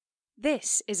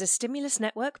This is a Stimulus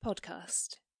Network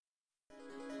podcast.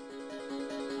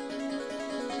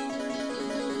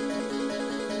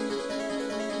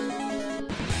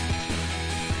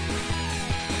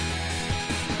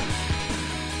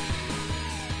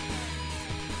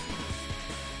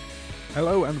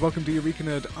 Hello and welcome to Eureka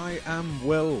Nerd. I am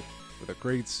Will, with a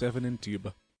grade 7 in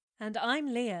tuba. And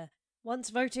I'm Leah, once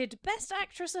voted Best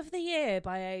Actress of the Year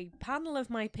by a panel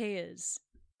of my peers.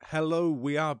 Hello,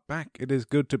 we are back. It is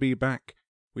good to be back.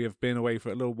 We have been away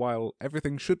for a little while.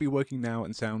 Everything should be working now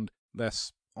and sound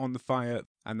less on the fire.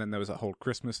 And then there was that whole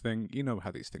Christmas thing. You know how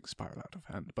these things spiral out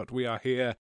of hand. But we are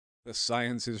here. The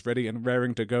science is ready and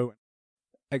raring to go.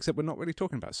 Except we're not really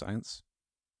talking about science.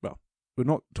 Well, we're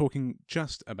not talking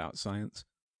just about science.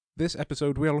 This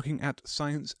episode we are looking at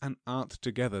science and art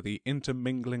together, the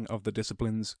intermingling of the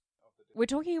disciplines. We're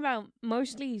talking about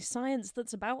mostly science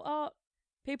that's about art.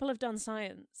 People have done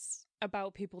science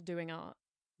about people doing art.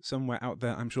 Somewhere out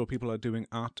there, I'm sure people are doing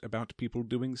art about people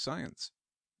doing science.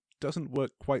 Doesn't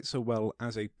work quite so well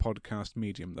as a podcast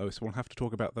medium, though, so we'll have to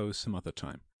talk about those some other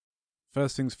time.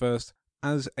 First things first,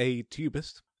 as a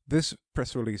tubist, this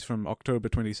press release from October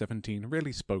 2017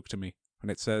 really spoke to me, and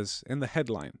it says, in the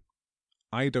headline,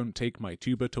 "I don't take my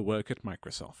tuba to work at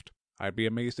Microsoft." I'd be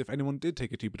amazed if anyone did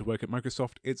take a tuba to work at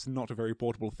Microsoft. It's not a very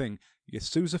portable thing. Your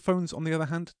sousaphones, on the other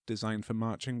hand, designed for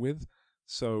marching with,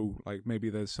 so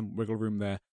maybe there's some wiggle room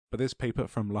there. But this paper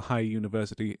from Lehigh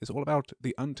University is all about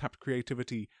the untapped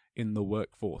creativity in the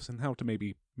workforce and how to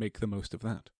maybe make the most of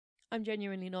that. I'm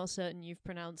genuinely not certain you've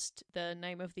pronounced the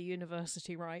name of the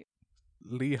university right.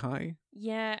 Lehigh?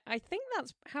 Yeah, I think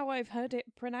that's how I've heard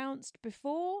it pronounced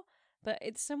before, but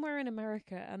it's somewhere in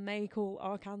America and they call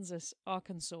Arkansas,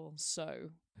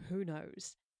 so who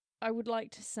knows. I would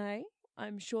like to say,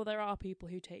 I'm sure there are people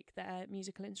who take their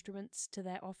musical instruments to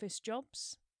their office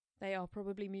jobs. They are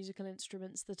probably musical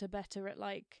instruments that are better at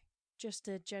just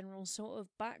a general sort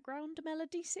of background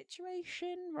melody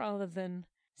situation rather than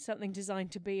something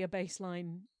designed to be a bass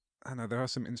line. I know, there are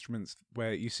some instruments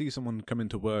where you see someone come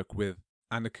into work with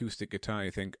an acoustic guitar,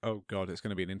 you think, oh god, it's going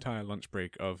to be an entire lunch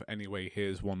break of Anyway,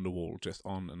 Here's Wonderwall, just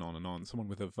on and on and on. Someone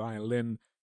with a violin,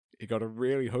 you gotta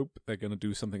really hope they're going to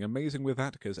do something amazing with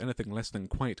that, because anything less than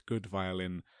quite good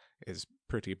violin is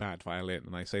pretty bad violin,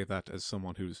 and I say that as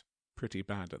someone who's pretty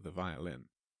bad at the violin.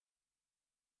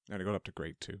 I only got up to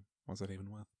grade 2. What's that even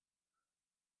worth?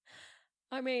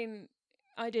 I mean,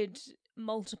 I did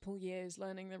multiple years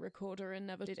learning the recorder and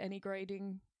never did any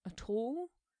grading at all.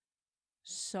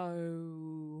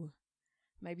 So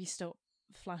maybe stop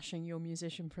flashing your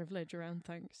musician privilege around,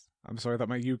 thanks. I'm sorry that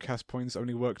my UCAS points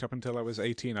only worked up until I was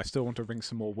 18. I still want to wring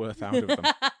some more worth out of them.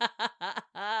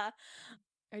 I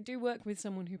do work with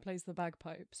someone who plays the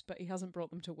bagpipes, but he hasn't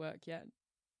brought them to work yet.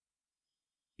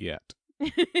 Yet.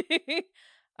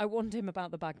 I warned him about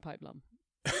the bagpipe lump.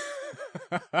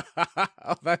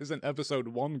 Oh, that is an episode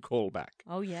 1 callback.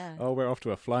 Oh, yeah. Oh, we're off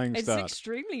to a flying start. It's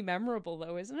extremely memorable,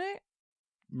 though, isn't it?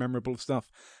 Memorable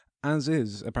stuff. As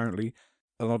is, apparently,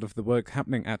 a lot of the work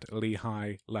happening at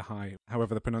Lehigh,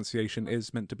 however the pronunciation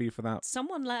is meant to be for that.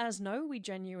 Someone let us know. We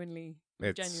genuinely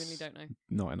don't know.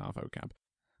 Not in our vocab.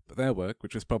 But their work,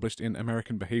 which was published in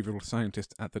American Behavioral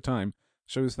Scientist at the time,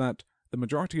 shows that the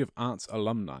majority of arts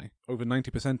alumni, over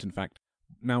 90% in fact,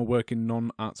 now work in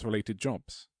non-arts related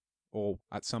jobs. Or,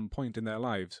 at some point in their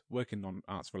lives, work in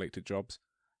non-arts related jobs.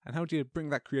 And how do you bring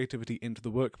that creativity into the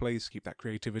workplace, keep that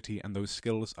creativity and those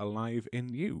skills alive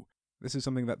in you? This is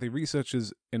something that the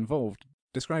researchers involved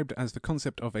described as the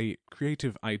concept of a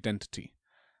creative identity.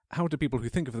 How do people who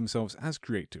think of themselves as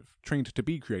creative, trained to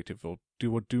be creative, or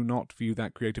do not view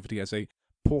that creativity as a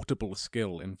portable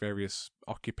skill in various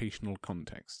occupational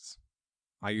contexts?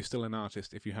 Are you still an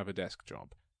artist if you have a desk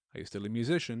job? Are you still a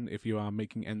musician if you are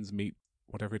making ends meet?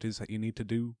 Whatever it is that you need to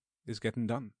do is getting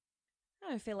done.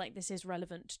 I feel like this is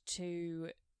relevant to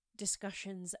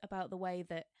discussions about the way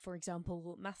that, for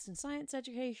example, maths and science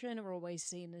education are always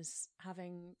seen as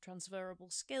having transferable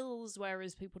skills,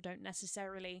 whereas people don't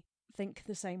necessarily think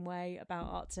the same way about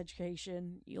arts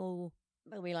education. They'll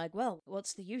be like, well,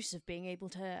 what's the use of being able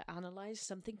to analyse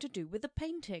something to do with a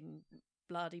painting?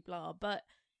 Blah-de-blah. But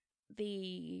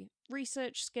the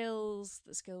research skills,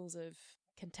 the skills of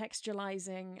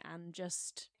contextualizing and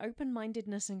just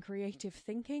open-mindedness and creative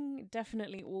thinking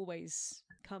definitely always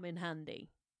come in handy.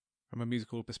 From a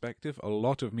musical perspective, a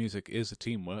lot of music is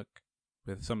teamwork,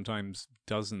 with sometimes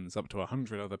dozens up to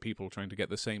 100 other people trying to get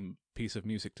the same piece of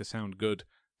music to sound good,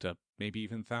 to maybe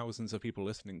even thousands of people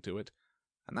listening to it.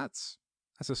 And that's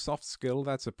a soft skill,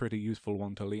 that's a pretty useful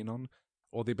one to lean on.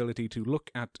 Or the ability to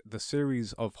look at the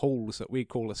series of holes that we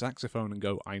call a saxophone and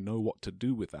go, I know what to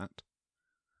do with that.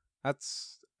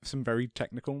 That's some very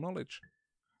technical knowledge.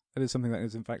 That is something that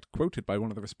is in fact quoted by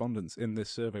one of the respondents in this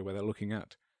survey where they're looking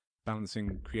at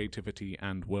balancing creativity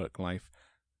and work life.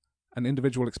 An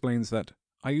individual explains that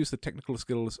I use the technical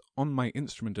skills on my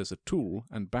instrument as a tool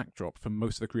and backdrop for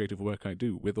most of the creative work I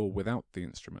do, with or without the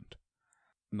instrument.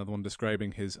 Another one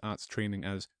describing his arts training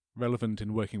as relevant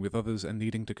in working with others and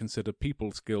needing to consider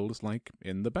people skills like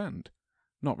in the band.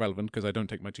 Not relevant because I don't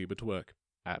take my tuba to work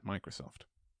at Microsoft.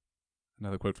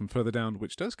 Another quote from further down,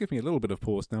 which does give me a little bit of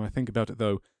pause now I think about it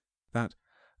though, that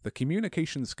the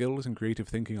communication skills and creative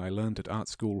thinking I learned at art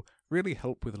school really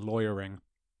help with lawyering.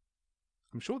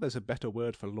 I'm sure there's a better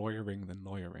word for lawyering than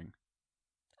lawyering.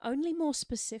 Only more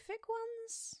specific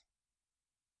ones?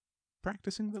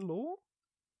 Practicing the law?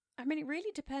 I mean, it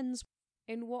really depends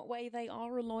in what way they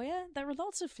are a lawyer. There are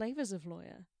lots of flavours of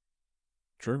lawyer.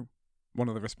 True. One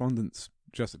of the respondents,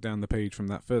 just down the page from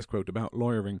that first quote about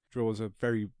lawyering, draws a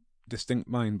very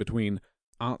distinct line between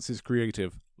arts is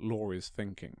creative, law is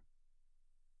thinking.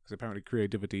 Because apparently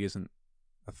creativity isn't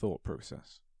a thought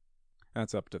process.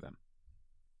 That's up to them.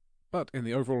 But in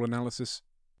the overall analysis,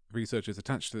 researchers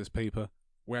attached to this paper,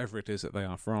 wherever it is that they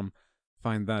are from,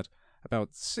 find that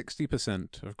about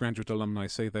 60% of graduate alumni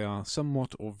say they are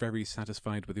somewhat or very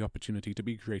satisfied with the opportunity to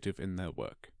be creative in their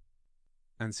work.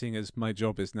 And seeing as my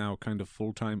job is now kind of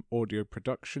full-time audio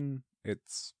production,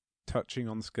 it's touching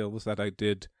on skills that I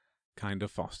did kind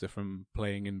of foster from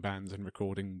playing in bands and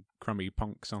recording crummy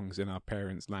punk songs in our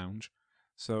parents' lounge.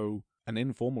 So, an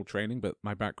informal training, but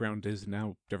my background is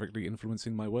now directly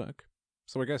influencing my work.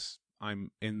 So I guess I'm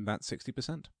in that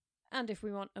 60%. And if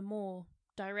we want a more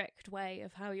direct way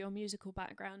of how your musical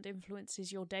background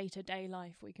influences your day-to-day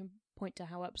life, we can point to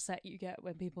how upset you get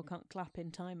when people can't clap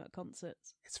in time at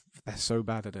concerts. They're so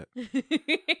bad at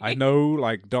it. I know,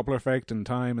 like, Doppler effect and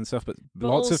time and stuff, but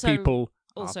lots of people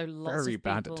are very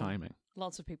bad at timing.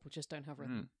 Lots of people just don't have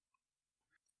rhythm.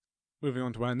 Moving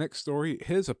on to our next story,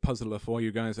 here's a puzzler for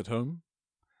you guys at home.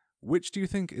 Which do you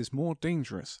think is more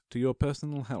dangerous to your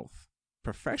personal health?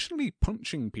 Professionally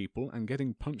punching people and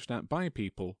getting punched at by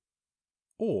people,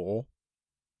 or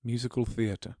musical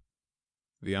theatre?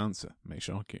 The answer may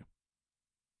shock you.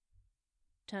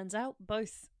 Turns out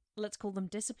both, let's call them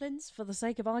disciplines for the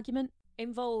sake of argument,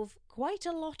 involve quite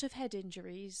a lot of head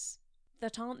injuries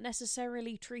that aren't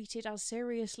necessarily treated as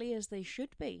seriously as they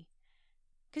should be.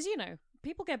 Because, you know,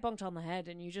 people get bonked on the head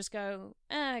and you just go,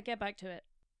 get back to it.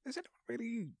 Is anyone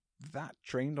really that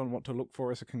trained on what to look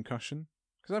for as a concussion?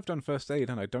 Because I've done first aid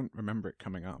and I don't remember it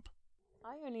coming up.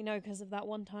 I only know because of that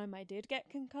one time I did get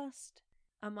concussed,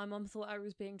 and my mum thought I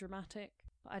was being dramatic,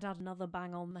 but I'd had another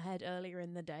bang on the head earlier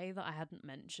in the day that I hadn't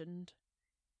mentioned,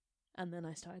 and then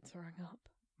I started throwing up.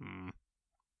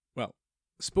 Well,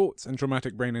 sports and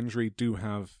traumatic brain injury do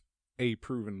have a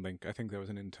proven link. I think there was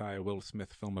an entire Will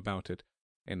Smith film about it.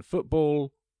 In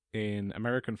football, in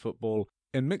American football,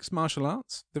 in mixed martial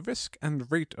arts, the risk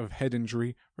and rate of head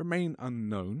injury remain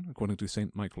unknown, according to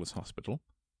St. Michael's Hospital.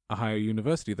 Ohio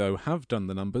University, though, have done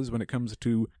the numbers when it comes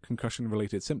to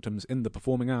concussion-related symptoms in the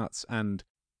performing arts, and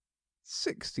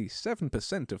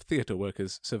 67% of theatre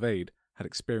workers surveyed had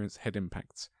experienced head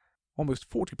impacts. Almost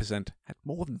 40% had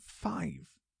more than 5.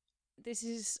 This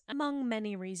is among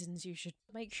many reasons you should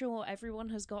make sure everyone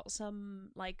has got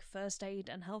some, like, first aid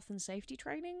and health and safety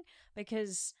training,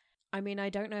 because, I mean, I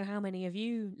don't know how many of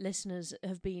you listeners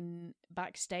have been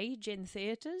backstage in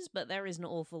theatres, but there is an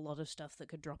awful lot of stuff that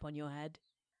could drop on your head.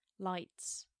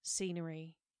 Lights,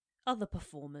 scenery, other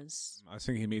performers. I was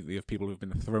thinking immediately of people who've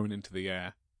been thrown into the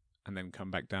air and then come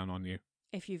back down on you.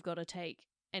 If you've got to take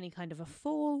any kind of a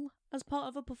fall as part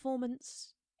of a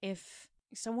performance, if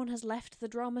someone has left the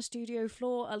drama studio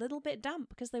floor a little bit damp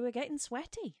because they were getting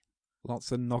sweaty.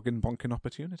 Lots of noggin bonking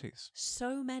opportunities.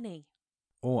 So many.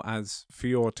 Or as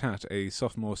Fior Tat, a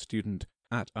sophomore student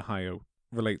at Ohio,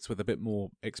 relates with a bit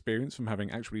more experience from having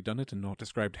actually done it and not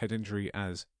described head injury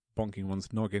as bonking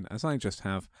one's noggin, as I just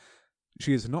have,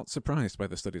 she is not surprised by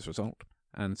the study's result,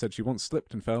 and said she once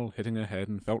slipped and fell, hitting her head,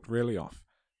 and felt really off.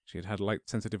 She had had light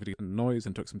sensitivity and noise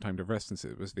and took some time to rest since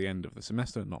it was the end of the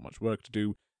semester, not much work to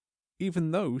do.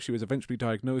 Even though she was eventually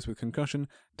diagnosed with concussion,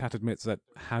 Tat admits that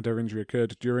had her injury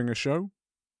occurred during a show,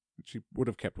 she would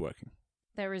have kept working.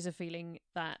 There is a feeling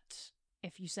that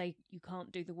if you say you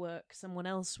can't do the work, someone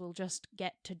else will just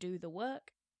get to do the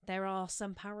work. There are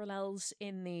some parallels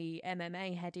in the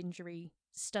MMA head injury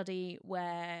study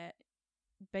where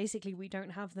basically we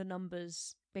don't have the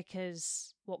numbers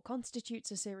because what constitutes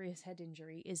a serious head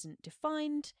injury isn't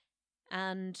defined,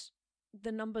 and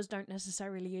the numbers don't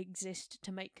necessarily exist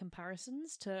to make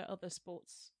comparisons to other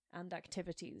sports and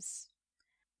activities.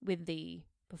 With the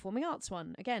performing arts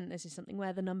one, again, this is something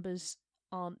where the numbers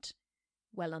aren't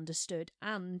well understood,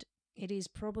 and it is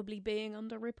probably being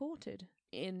underreported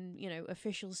in,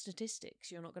 official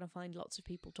statistics. You're not going to find lots of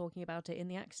people talking about it in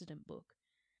the accident book.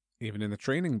 Even in the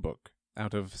training book,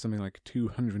 out of something like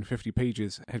 250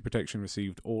 pages, head protection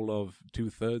received all of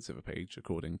 2/3 of a page,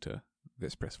 according to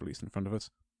this press release in front of us.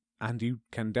 And you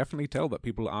can definitely tell that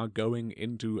people are going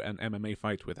into an MMA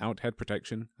fight without head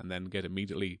protection and then get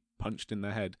immediately punched in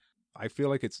the head. I feel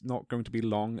like it's not going to be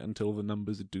long until the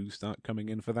numbers do start coming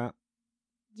in for that.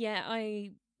 Yeah,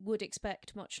 I would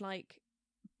expect, much like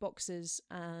boxers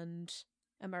and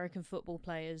American football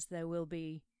players, there will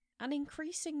be an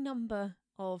increasing number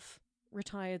of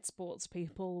retired sports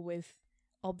people with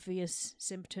obvious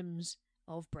symptoms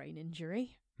of brain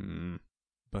injury.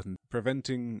 But in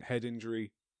preventing head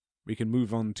injury, we can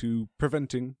move on to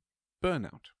preventing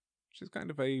burnout, which is kind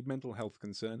of a mental health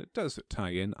concern. It does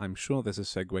tie in, I'm sure there's a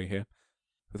segue here,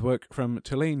 with work from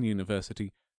Tulane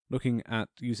University looking at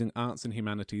using arts and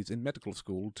humanities in medical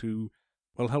school to,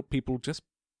 help people just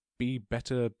be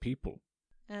better people.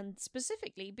 And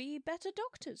specifically be better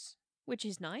doctors, which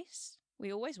is nice.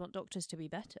 We always want doctors to be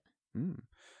better.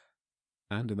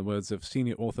 And in the words of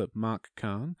senior author Mark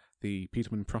Kahn, the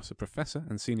Peterman Prosser Professor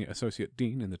and Senior Associate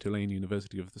Dean in the Tulane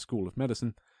University of the School of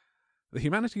Medicine, the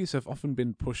humanities have often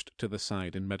been pushed to the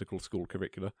side in medical school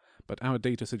curricula, but our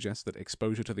data suggests that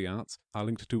exposure to the arts are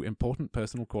linked to important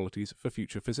personal qualities for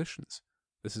future physicians.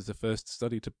 This is the first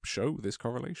study to show this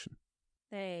correlation.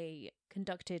 They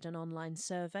conducted an online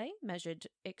survey, measured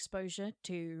exposure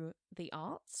to the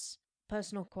arts,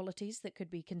 personal qualities that could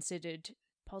be considered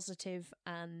positive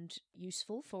and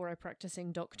useful for a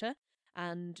practicing doctor,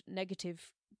 and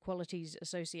negative qualities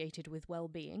associated with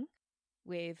well-being,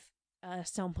 with a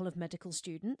sample of medical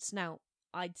students. Now,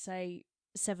 I'd say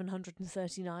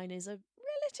 739 is a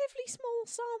relatively small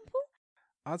sample.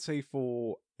 I'd say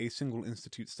for a single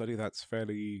institute study, that's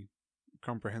fairly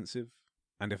comprehensive.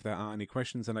 And if there are any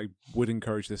questions, then I would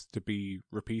encourage this to be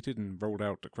repeated and rolled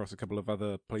out across a couple of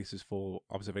other places for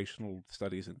observational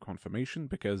studies and confirmation,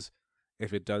 because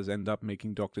if it does end up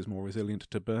making doctors more resilient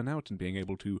to burnout and being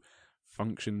able to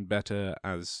function better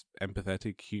as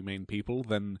empathetic, humane people,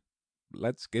 then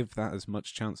let's give that as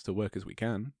much chance to work as we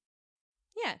can.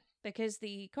 Yeah, because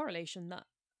the correlation that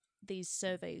these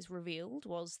surveys revealed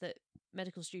was that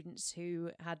medical students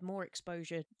who had more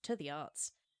exposure to the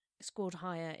arts scored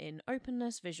higher in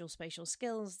openness, visual spatial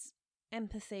skills,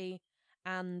 empathy,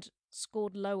 and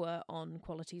scored lower on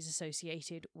qualities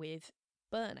associated with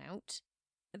burnout.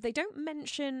 They don't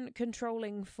mention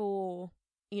controlling for,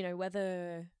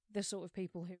 whether the sort of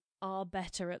people who are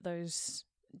better at those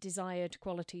desired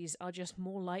qualities are just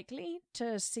more likely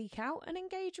to seek out and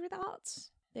engage with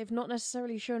arts. They've not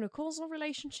necessarily shown a causal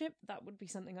relationship. That would be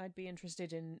something I'd be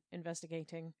interested in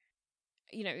investigating.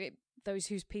 Those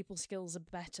whose people skills are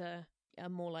better are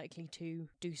more likely to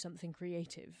do something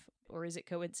creative. Or is it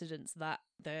coincidence that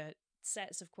the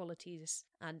sets of qualities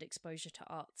and exposure to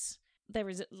arts, there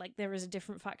is a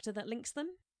different factor that links them?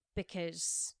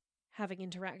 Because having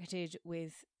interacted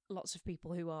with lots of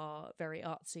people who are very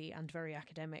artsy and very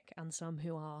academic, and some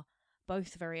who are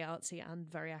both very artsy and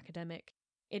very academic,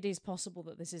 it is possible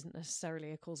that this isn't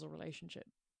necessarily a causal relationship.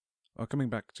 Well, coming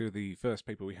back to the first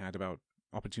paper we had about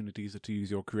opportunities to use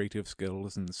your creative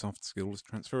skills and soft skills,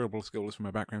 transferable skills from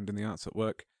a background in the arts at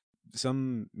work,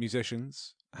 some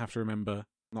musicians have to remember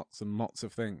lots and lots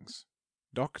of things.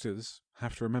 Doctors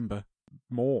have to remember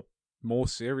more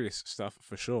serious stuff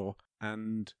for sure,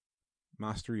 and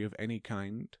mastery of any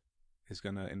kind is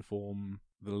going to inform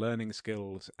the learning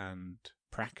skills and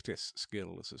practice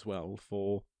skills as well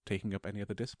for taking up any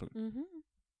other discipline. Mm-hmm.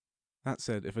 That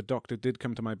said, if a doctor did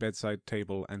come to my bedside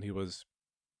table and he was,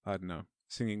 I don't know,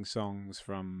 singing songs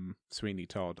from Sweeney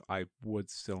Todd, I would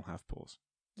still have pause.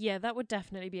 Yeah, that would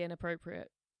definitely be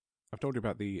inappropriate. I've told you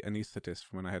about the anaesthetist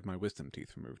from when I had my wisdom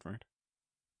teeth removed, right?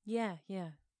 Yeah.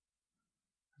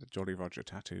 The Jolly Roger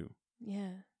tattoo.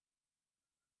 Yeah.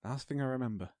 Last thing I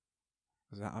remember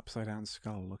was that upside-down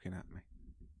skull looking at me.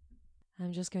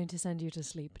 I'm just going to send you to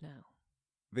sleep now.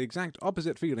 The exact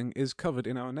opposite feeling is covered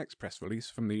in our next press release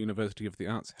from the University of the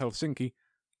Arts Helsinki.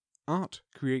 Art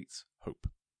Creates Hope.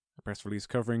 A press release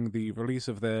covering the release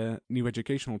of their new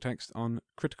educational text on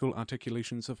critical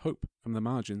articulations of hope from the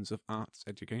margins of arts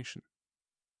education.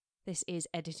 This is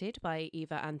edited by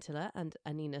Eva Antila and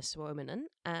Anina Suominen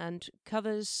and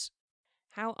covers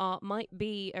how art might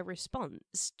be a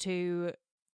response to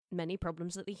many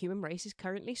problems that the human race is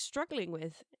currently struggling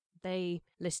with. They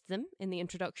list them in the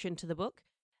introduction to the book: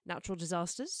 natural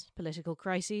disasters, political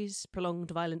crises,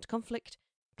 prolonged violent conflict,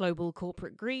 global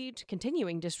corporate greed,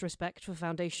 continuing disrespect for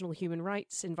foundational human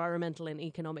rights, environmental and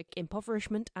economic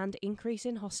impoverishment, and increase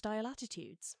in hostile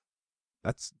attitudes.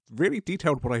 That's really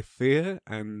detailed what I fear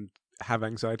and have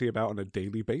anxiety about on a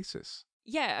daily basis.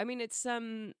 Yeah, I mean, it's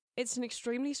an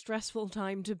extremely stressful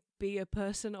time to be a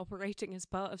person operating as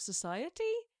part of society.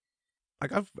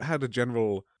 Like, I've had a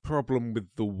general problem with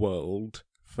the world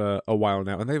for a while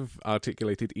now, and they've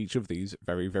articulated each of these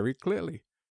very, very clearly.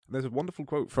 There's a wonderful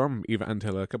quote from Eva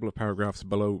Antilla, a couple of paragraphs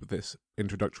below this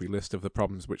introductory list of the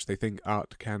problems which they think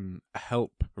art can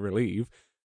help relieve.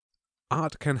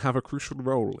 Art can have a crucial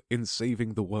role in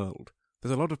saving the world.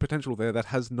 There's a lot of potential there that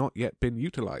has not yet been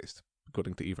utilised,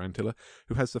 according to Eva Antilla,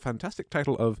 who has the fantastic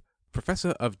title of Professor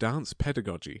of Dance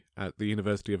Pedagogy at the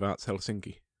University of Arts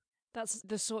Helsinki. That's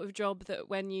the sort of job that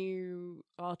when you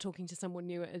are talking to someone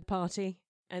new at a party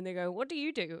and they go, "What do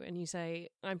you do?" and you say,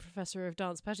 "I'm Professor of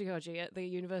Dance Pedagogy at the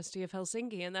University of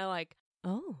Helsinki," and they're like,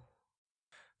 "Oh.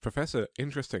 Professor,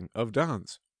 interesting, of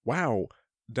dance. Wow,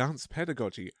 dance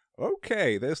pedagogy.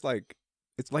 Okay, it's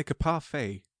like a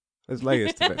parfait. There's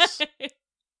layers to this.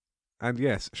 And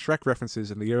yes, Shrek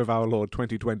references in the year of our Lord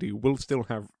 2020 will still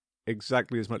have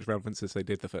exactly as much relevance as they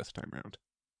did the first time round.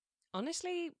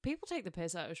 Honestly, people take the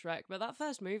piss out of Shrek, but that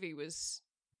first movie was...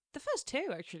 The first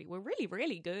two, actually, were really,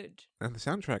 really good. And the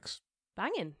soundtracks.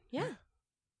 Banging, yeah.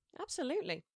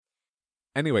 Absolutely.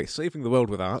 Anyway, saving the world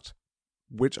with art,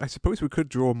 which I suppose we could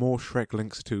draw more Shrek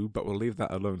links to, but we'll leave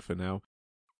that alone for now.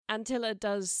 Antilla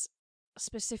does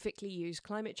specifically use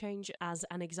climate change as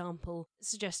an example,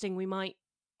 suggesting we might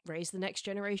raise the next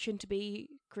generation to be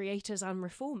creators and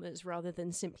reformers rather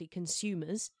than simply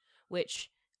consumers, which,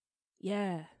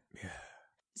 yeah.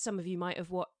 Some of you might have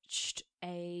watched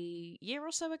a year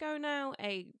or so ago now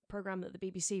a programme that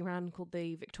the BBC ran called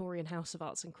the Victorian House of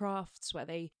Arts and Crafts, where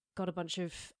they got a bunch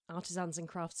of artisans and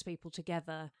craftspeople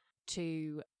together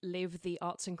to live the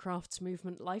arts and crafts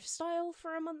movement lifestyle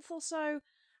for a month or so.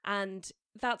 And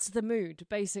that's the mood,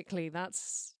 basically.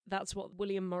 That's what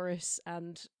William Morris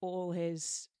and all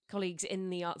his colleagues in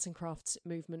the arts and crafts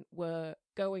movement were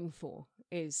going for,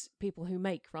 is people who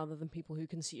make rather than people who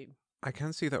consume. I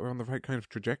can see that we're on the right kind of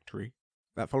trajectory.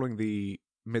 That following the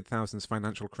mid-thousands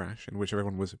financial crash, in which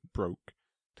everyone was broke,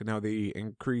 to now the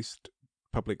increased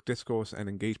public discourse and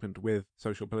engagement with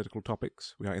social political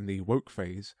topics, we are in the woke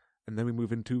phase, and then we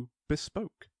move into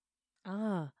bespoke.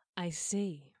 Ah, I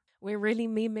see. We're really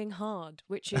memeing hard,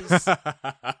 which is...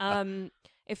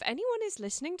 if anyone is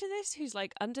listening to this who's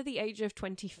like under the age of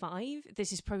 25,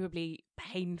 this is probably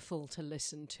painful to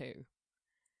listen to.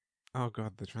 Oh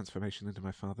god, the transformation into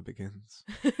my father begins.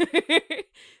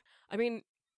 I mean,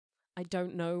 I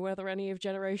don't know whether any of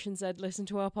Generation Z listen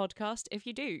to our podcast. If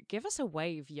you do, give us a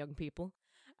wave, young people.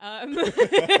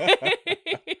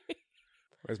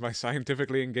 Where's my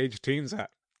scientifically engaged teens at?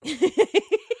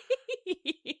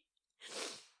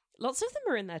 Lots of them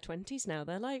are in their 20s now.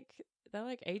 They're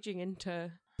like aging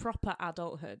into proper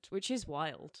adulthood, which is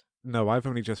wild. No, I've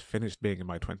only just finished being in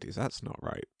my 20s. That's not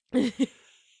right.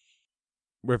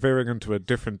 We're veering onto a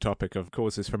different topic of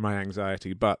causes for my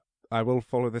anxiety, but I will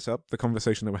follow this up, the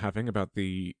conversation that we're having about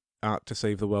the art to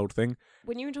save the world thing.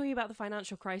 When you were talking about the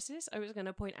financial crisis, I was going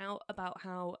to point out about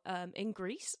how in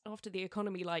Greece, after the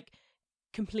economy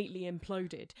completely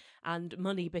imploded and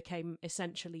money became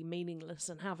essentially meaningless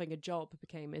and having a job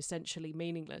became essentially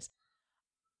meaningless,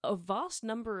 a vast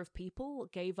number of people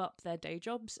gave up their day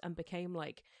jobs and became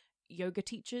yoga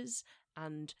teachers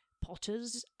and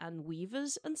potters and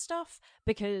weavers and stuff,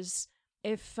 because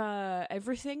if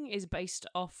everything is based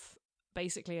off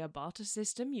basically a barter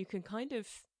system, you can kind of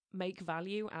make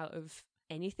value out of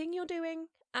anything you're doing.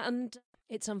 And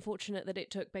it's unfortunate that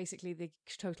it took basically the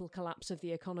total collapse of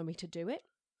the economy to do it.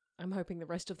 I'm hoping the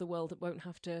rest of the world won't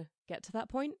have to get to that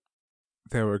point.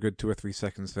 There were a good 2 or 3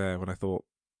 seconds there when I thought,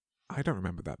 I don't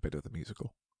remember that bit of the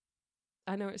musical.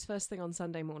 I know it's first thing on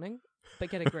Sunday morning, but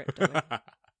get a grip, darling.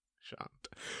 Shan't.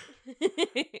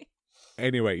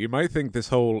 Anyway, you might think this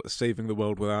whole saving the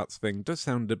world with arts thing does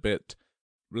sound a bit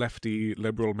lefty,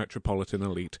 liberal, metropolitan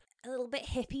elite. A little bit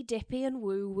hippy-dippy and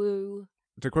woo-woo.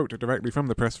 To quote directly from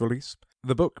the press release,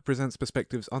 the book presents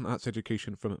perspectives on arts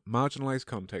education from marginalised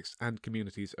contexts and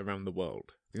communities around the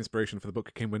world. The inspiration for the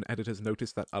book came when editors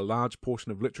noticed that a large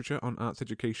portion of literature on arts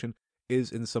education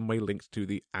is in some way linked to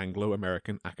the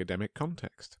Anglo-American academic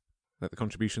context. That the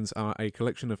contributions are a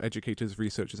collection of educators,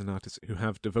 researchers and artists who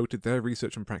have devoted their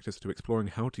research and practice to exploring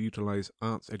how to utilise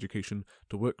arts education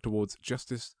to work towards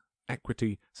justice,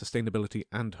 equity, sustainability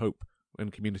and hope when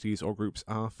communities or groups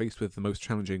are faced with the most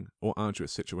challenging or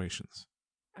arduous situations.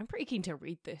 I'm pretty keen to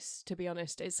read this, to be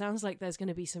honest. It sounds like there's going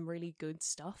to be some really good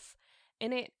stuff.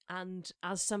 in it, and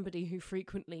as somebody who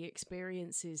frequently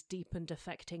experiences deep and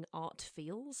affecting art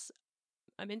feels,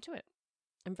 I'm into it.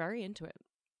 I'm very into it.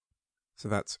 So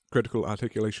that's Critical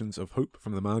Articulations of Hope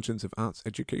from the Margins of Arts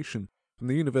Education from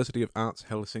the University of Arts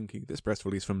Helsinki. This press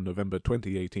release from November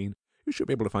 2018. You should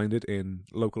be able to find it in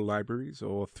local libraries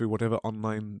or through whatever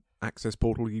online access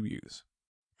portal you use.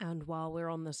 And while we're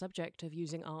on the subject of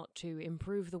using art to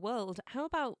improve the world, how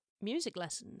about music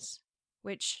lessons?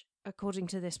 Which, according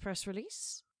to this press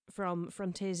release from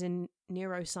Frontiers in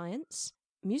Neuroscience,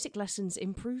 music lessons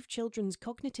improve children's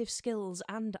cognitive skills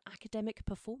and academic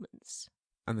performance.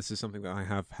 And this is something that I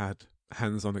have had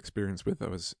hands-on experience with. I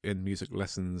was in music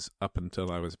lessons up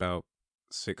until I was about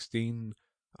 16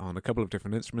 on a couple of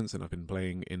different instruments, and I've been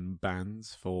playing in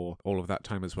bands for all of that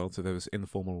time as well, so there was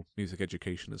informal music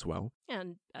education as well.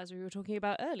 And as we were talking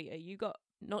about earlier, you got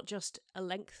not just a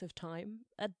length of time,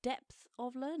 a depth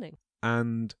of learning.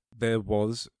 And there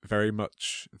was very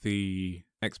much the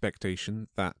expectation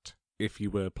that if you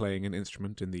were playing an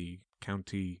instrument in the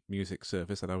county music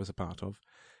service that I was a part of,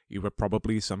 you were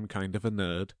probably some kind of a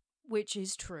nerd. Which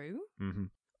is true. Mm-hmm.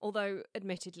 Although,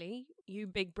 admittedly, you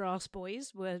big brass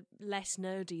boys were less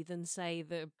nerdy than, say,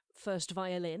 the first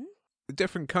violin. A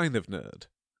different kind of nerd.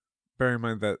 Bear in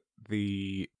mind that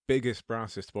the biggest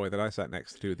brassest boy that I sat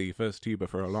next to, the first tuba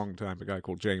for a long time, a guy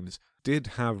called James, did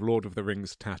have Lord of the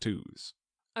Rings tattoos.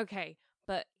 Okay,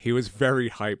 but He was very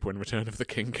hype when Return of the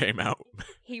King came out.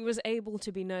 he was able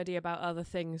to be nerdy about other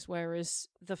things, whereas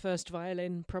the first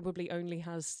violin probably only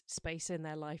has space in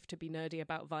their life to be nerdy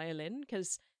about violin,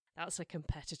 because that's a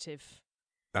competitive.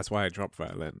 That's why I dropped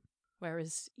violin.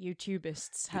 Whereas you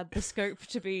tubists had the scope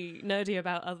to be nerdy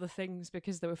about other things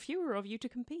because there were fewer of you to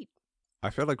compete. I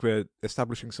feel like we're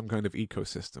establishing some kind of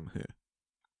ecosystem here.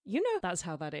 You know that's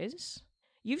how that is.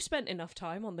 You've spent enough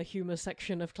time on the humour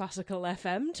section of Classical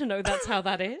FM to know that's how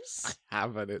that is. I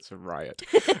haven't, it's a riot.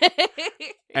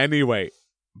 Anyway,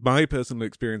 my personal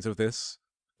experience of this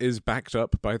is backed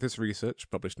up by this research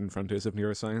published in Frontiers of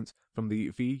Neuroscience from the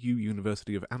VU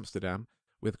University of Amsterdam,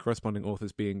 with corresponding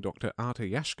authors being Dr.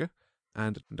 Arte Jaschke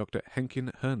and Dr.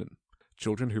 Henkin Hernan.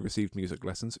 Children who received music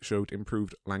lessons showed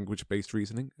improved language-based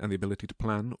reasoning and the ability to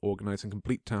plan, organize, and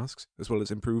complete tasks, as well as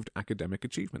improved academic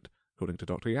achievement, according to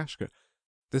Dr. Jaschke.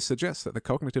 This suggests that the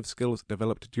cognitive skills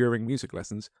developed during music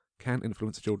lessons can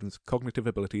influence children's cognitive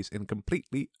abilities in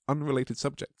completely unrelated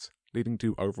subjects, leading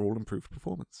to overall improved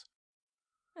performance.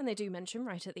 And they do mention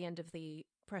right at the end of the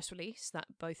press release that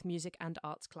both music and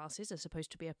arts classes are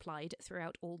supposed to be applied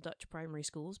throughout all Dutch primary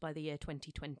schools by the year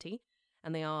 2020,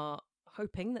 and they are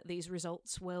hoping that these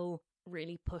results will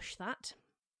really push that.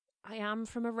 I am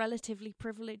from a relatively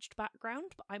privileged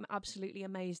background, but I'm absolutely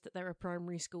amazed that there are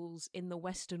primary schools in the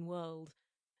Western world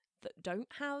that don't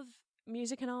have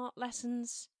music and art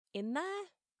lessons in there.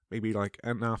 Maybe like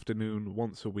an afternoon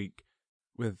once a week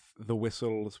with the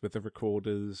whistles, with the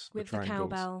recorders, With the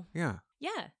triangles. cowbell. Yeah.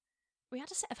 Yeah. We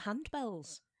had a set of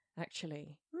handbells,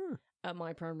 actually, Hmm. at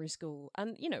my primary school.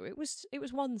 And, you know, it was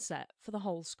one set for the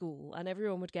whole school, and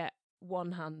everyone would get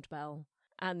one handbell.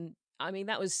 And, I mean,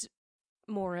 that was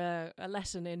more a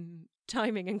lesson in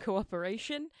timing and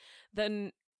cooperation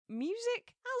than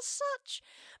music as such.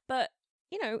 But,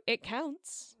 you know, it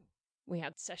counts. We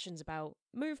had sessions about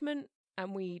movement,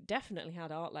 and we definitely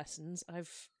had art lessons.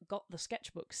 I've got the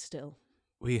sketchbooks still.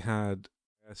 We had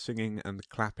singing and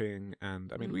clapping,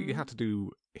 and I mean, we had to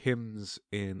do hymns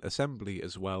in assembly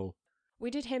as well.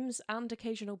 We did hymns and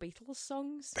occasional Beatles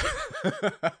songs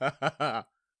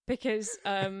because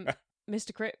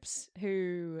Mr. Cripps,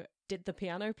 who did the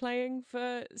piano playing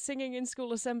for singing in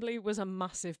school assembly, was a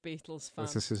massive Beatles fan.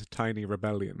 This is a tiny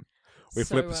rebellion. We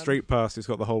So, flip straight past. He's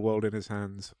got the whole world in his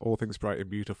hands. All things bright and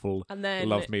beautiful. And then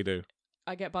Love me do.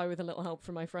 I get by with a little help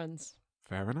from my friends.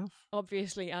 Fair enough.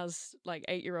 Obviously, as like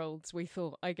 8-year-olds, we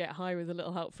thought I get high with a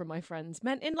little help from my friends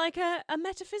meant in like a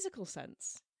metaphysical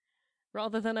sense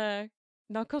rather than a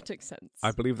narcotic sense.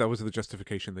 I believe that was the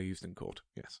justification they used in court.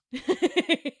 Yes.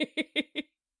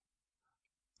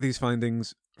 These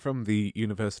findings from the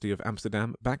University of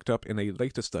Amsterdam, backed up in a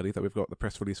later study that we've got the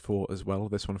press release for as well,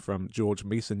 this one from George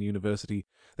Mason University.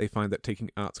 They find that taking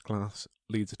arts class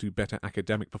leads to better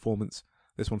academic performance.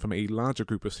 This one from a larger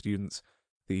group of students,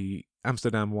 the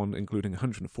Amsterdam one including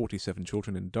 147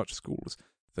 children in Dutch schools.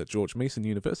 The George Mason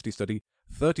University study,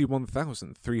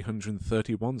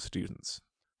 31,331 students.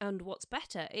 And what's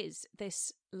better is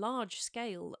this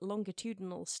large-scale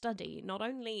longitudinal study not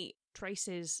only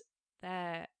traces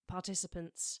their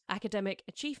participants' academic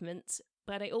achievements,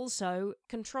 but it also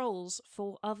controls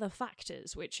for other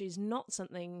factors, which is not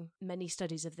something many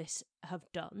studies of this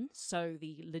have done. So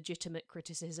the legitimate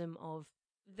criticism of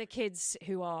The kids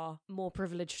who are more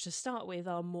privileged to start with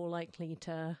are more likely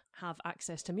to have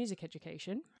access to music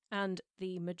education, and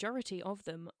the majority of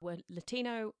them were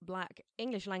Latino, Black,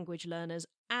 English language learners,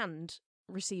 and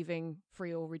receiving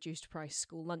free or reduced price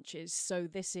school lunches. So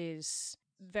this is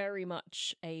very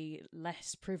much a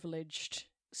less privileged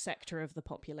sector of the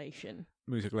population.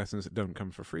 Music lessons don't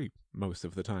come for free most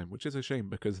of the time, which is a shame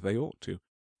because they ought to.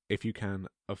 If you can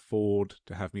afford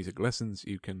to have music lessons,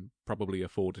 you can probably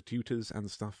afford tutors and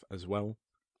stuff as well.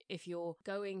 If you're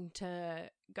going to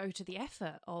go to the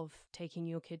effort of taking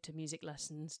your kid to music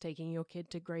lessons, taking your kid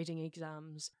to grading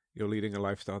exams, You're leading a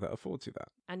lifestyle that affords you that.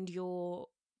 and you're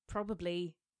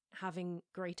probably having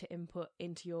greater input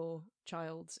into your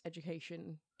child's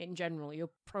education in general, you're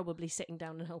probably sitting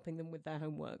down and helping them with their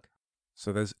homework.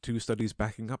 So there's 2 studies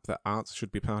backing up that arts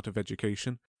should be part of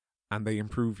education, and they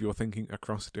improve your thinking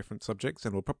across different subjects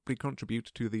and will probably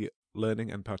contribute to the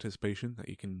learning and participation that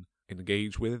you can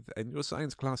engage with in your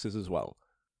science classes as well.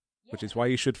 Which is why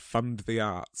you should fund the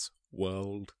arts,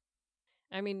 world.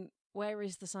 I mean, where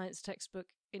is the science textbook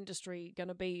industry going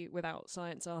to be without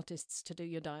science artists to do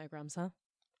your diagrams,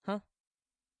 huh?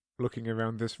 Looking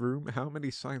around this room, how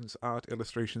many science art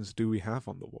illustrations do we have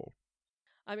on the wall?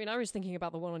 I mean, I was thinking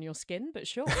about the one on your skin, but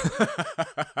sure.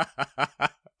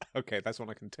 Okay, that's one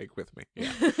I can take with me.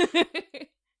 Yeah.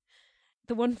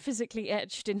 The one physically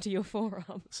etched into your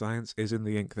forearm. Science is in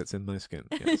the ink that's in my skin,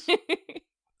 yes.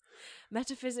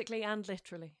 Metaphysically and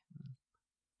literally.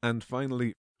 And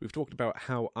finally, we've talked about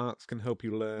how arts can help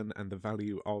you learn and the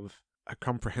value of a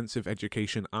comprehensive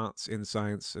education, arts in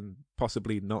science, and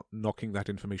possibly not knocking that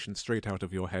information straight out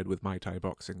of your head with Muay Thai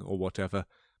boxing or whatever.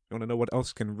 You want to know what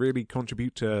else can really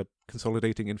contribute to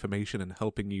consolidating information and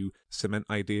helping you cement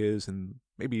ideas and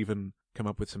maybe even come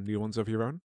up with some new ones of your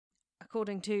own?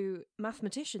 According to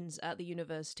mathematicians at the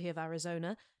University of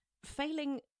Arizona,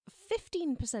 failing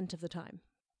 15% of the time.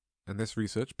 And this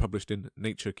research, published in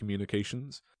Nature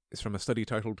Communications, is from a study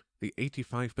titled The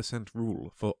 85%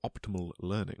 Rule for Optimal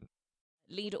Learning.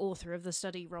 Lead author of the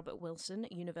study, Robert Wilson,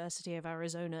 University of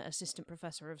Arizona Assistant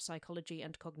Professor of Psychology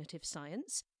and Cognitive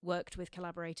Science, worked with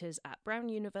collaborators at Brown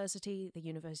University, the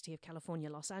University of California,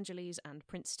 Los Angeles, and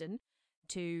Princeton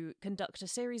to conduct a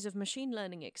series of machine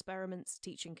learning experiments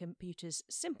teaching computers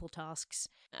simple tasks,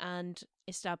 and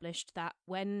established that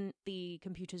when the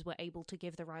computers were able to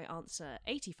give the right answer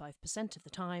 85% of the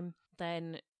time,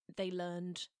 then they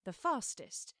learned the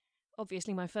fastest.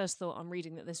 Obviously, my first thought on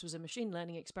reading that this was a machine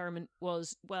learning experiment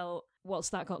was, well, what's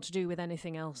that got to do with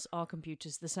anything else? Are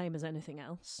computers the same as anything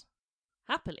else?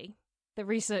 Happily, the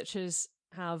researchers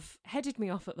have headed me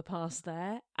off at the pass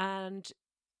there and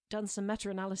done some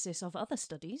meta-analysis of other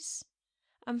studies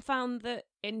and found that,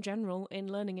 in general,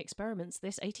 in learning experiments,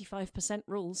 this 85%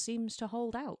 rule seems to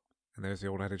hold out. And there's the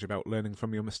old adage about learning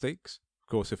from your mistakes. Of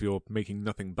course, if you're making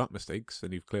nothing but mistakes,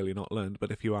 then you've clearly not learned.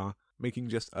 But if you are making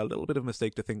just a little bit of a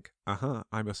mistake to think,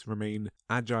 I must remain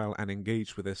agile and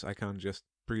engaged with this, I can't just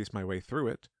breeze my way through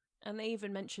it. And they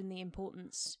even mention the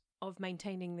importance of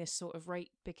maintaining this sort of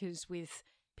rate, because with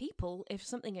people, if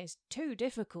something is too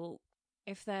difficult,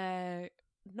 if they're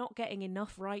not getting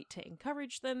enough right to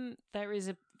encourage them, there is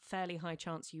a fairly high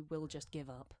chance you will just give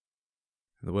up.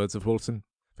 In the words of Wilson,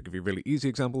 if I give you really easy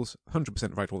examples,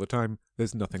 100% right all the time,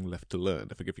 there's nothing left to learn.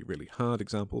 If I give you really hard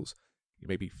examples, you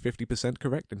may be 50%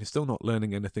 correct and you're still not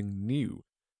learning anything new.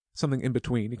 Something in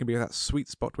between, you can be at that sweet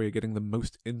spot where you're getting the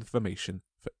most information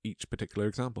for each particular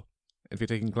example. If you're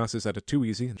taking classes that are too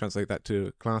easy and translate that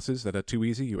to classes that are too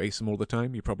easy, you ace them all the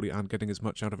time, you probably aren't getting as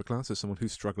much out of a class as someone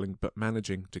who's struggling but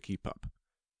managing to keep up.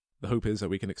 The hope is that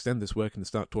we can extend this work and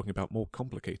start talking about more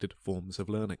complicated forms of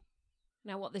learning.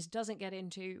 Now, what this doesn't get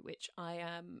into, which I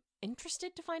am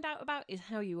interested to find out about, is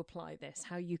how you apply this,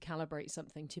 how you calibrate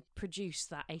something to produce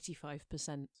that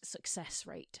 85% success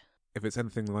rate. If it's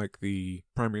anything like the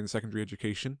primary and secondary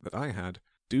education that I had,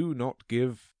 do not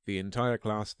give the entire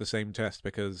class the same test,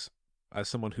 because as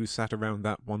someone who sat around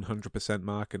that 100%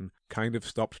 mark and kind of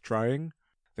stopped trying,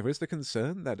 there is the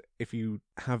concern that if you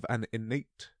have an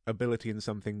innate ability in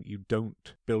something, you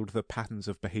don't build the patterns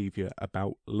of behavior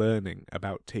about learning,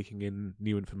 about taking in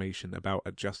new information, about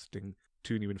adjusting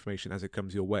to new information as it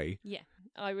comes your way. Yeah,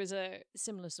 I was a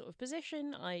similar sort of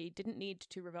position. I didn't need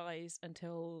to revise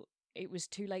until it was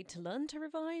too late to learn to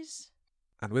revise.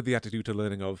 And with the attitude to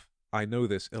learning of, I know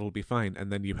this, it'll be fine,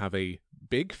 and then you have a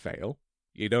big fail,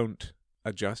 you don't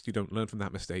adjust, you don't learn from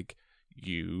that mistake,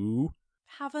 you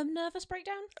have a nervous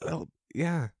breakdown?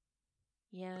 Yeah.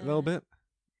 A little bit.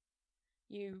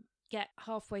 You get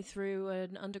halfway through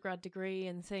an undergrad degree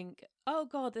and think, oh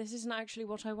God, this isn't actually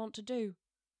what I want to do.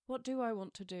 What do I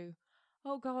want to do?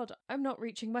 Oh God, I'm not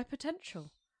reaching my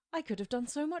potential. I could have done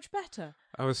so much better.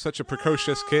 I was such a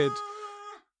precocious kid.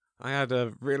 I had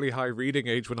a really high reading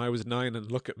age when I was 9,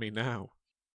 and look at me now.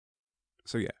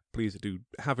 So yeah, please do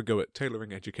have a go at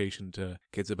tailoring education to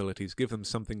kids' abilities. Give them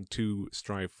something to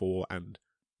strive for and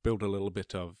build a little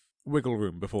bit of wiggle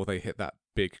room before they hit that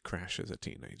big crash as a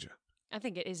teenager. I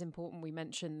think it is important we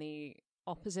mention the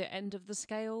opposite end of the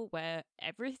scale where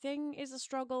everything is a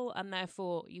struggle and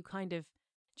therefore you kind of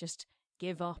just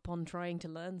give up on trying to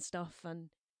learn stuff and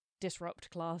disrupt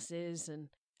classes and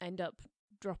end up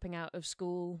dropping out of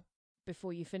school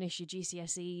before you finish your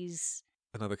GCSEs.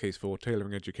 Another case for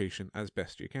tailoring education as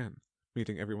best you can,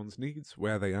 meeting everyone's needs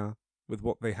where they are, with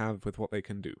what they have, with what they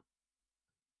can do.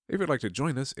 If you'd like to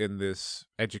join us in this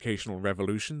educational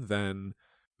revolution, then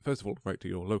first of all, write to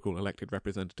your local elected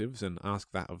representatives and ask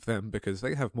that of them, because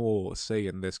they have more say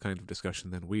in this kind of discussion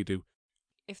than we do.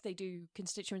 If they do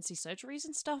constituency surgeries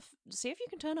and stuff, see if you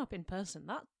can turn up in person.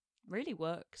 That really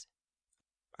works.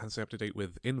 And stay up to date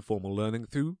with informal learning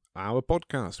through our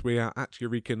podcast. We are at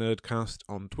Eureka Nerdcast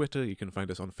on Twitter. You can find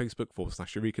us on Facebook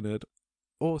 /Eureka Nerd,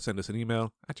 or send us an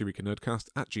email at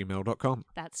eurekanerdcast@gmail.com.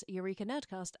 That's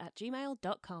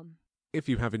eurekanerdcast@gmail.com. If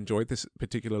you have enjoyed this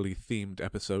particularly themed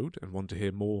episode and want to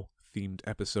hear more themed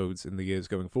episodes in the years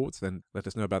going forwards, then let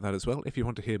us know about that as well. If you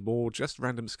want to hear more just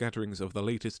random scatterings of the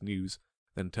latest news,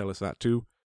 then tell us that too.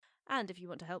 And if you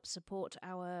want to help support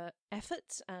our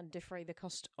efforts and defray the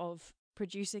cost of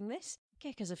producing this,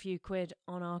 kick us a few quid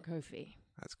on our Ko-fi.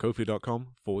 That's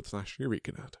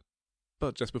ko-fi.com/Eureka Nerd.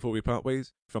 But just before we part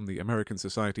ways, from the American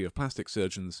Society of Plastic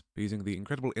Surgeons, using the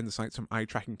incredible insights from eye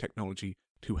tracking technology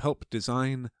to help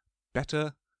design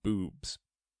better boobs.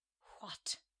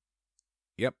 What?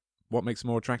 Yep. What makes a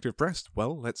more attractive breast?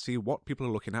 Well, let's see what people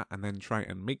are looking at and then try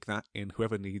and make that in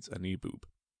whoever needs a new boob.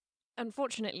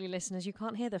 Unfortunately, listeners, you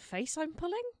can't hear the face I'm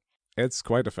pulling. It's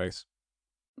quite a face.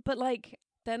 But, like,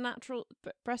 they're natural.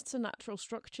 Breasts are natural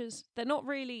structures. They're not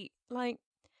really, like...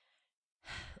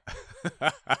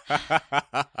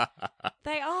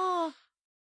 They are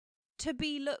to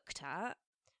be looked at,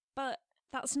 but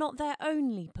that's not their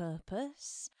only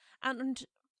purpose. And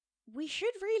we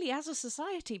should really, as a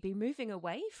society, be moving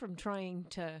away from trying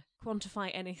to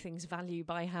quantify anything's value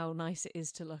by how nice it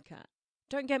is to look at.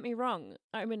 Don't get me wrong,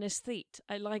 I'm an aesthete.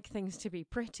 I like things to be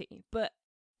pretty, but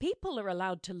people are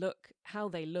allowed to look how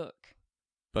they look.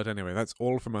 But anyway, that's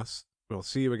all from us. We'll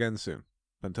see you again soon.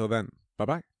 Until then,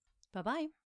 bye-bye. Bye-bye.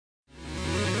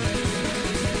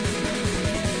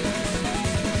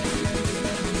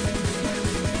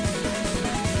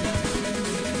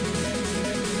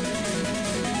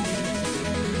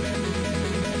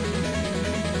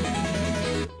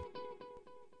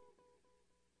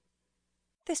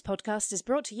 This podcast is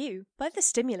brought to you by the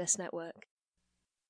Stimulus Network.